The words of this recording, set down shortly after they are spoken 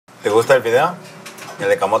¿Te gusta el fideo? ¿El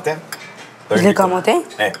de camote? ¿El de camote?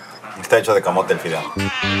 Está hecho de camote el fideo.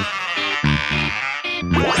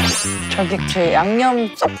 저기 제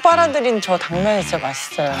양념 쏙 빨아들인 저 당면이 진짜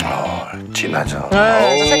맛있어요. 진하죠.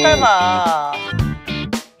 네, 저 색깔 봐.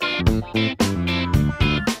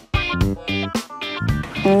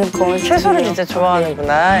 채소를 진짜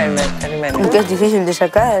좋아하는구나, 엘리베이터는. Que es difícil de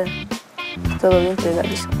sacar. Todo bien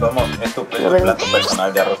pegadizo. Vamos, es tu plato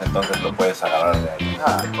personal de arroz, entonces lo puedes agarrar de ahí.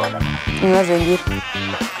 Me voy a rendir.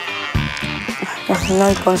 No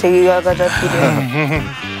he conseguido agarrar fideo.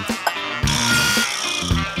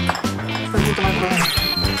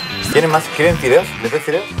 ¿Quieren fideos? ¿Les doy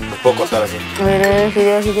fideos? Los puedo cortar así.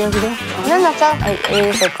 Fideo. No, no, chao. Ay,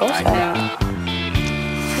 esa cosa.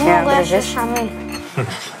 No, gracias a mí.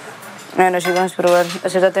 Bueno, sí, vamos a probar. O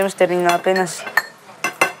sea, ya tenemos terminado apenas.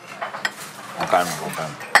 Con calma.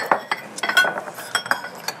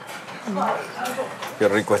 Qué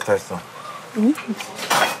rico está esto.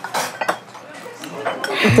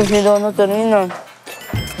 Este fideo no termina.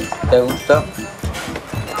 ¿Te gustó?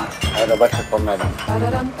 Ahora vas a comer.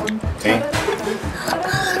 Sí.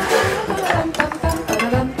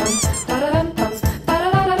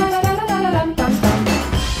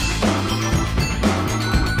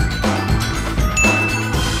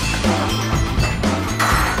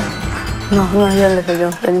 No, ya le falló.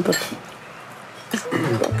 Ven un poquito.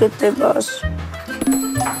 ¿Qué te pasa?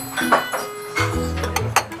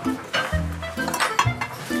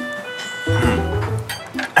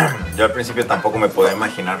 Yo al principio tampoco me podía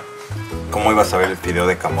imaginar cómo iba a saber el fideo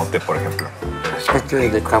de camote, por ejemplo. Este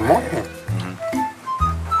es de camote.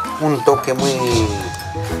 Un toque muy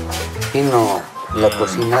fino la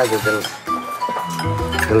cocina de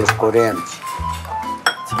los coreanos.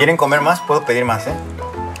 Si quieren comer más, puedo pedir más, ¿eh?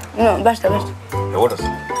 No, basta. ¿Seguros?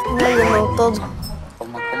 Me llenó todo.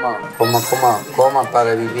 Coma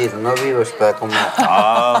para vivir, no vivas para comer.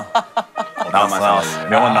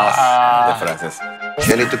 명언 나왔어. 네, 프랑스.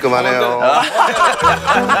 괜히 뜨끔하네요.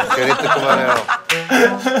 괜히 뜨끔하네요.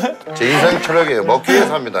 제 인생 철학이에요. 먹기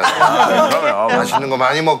위해서 합니다. 그러면 맛있는 거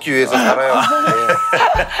많이 먹기 위해서 살아요.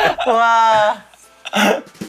 와.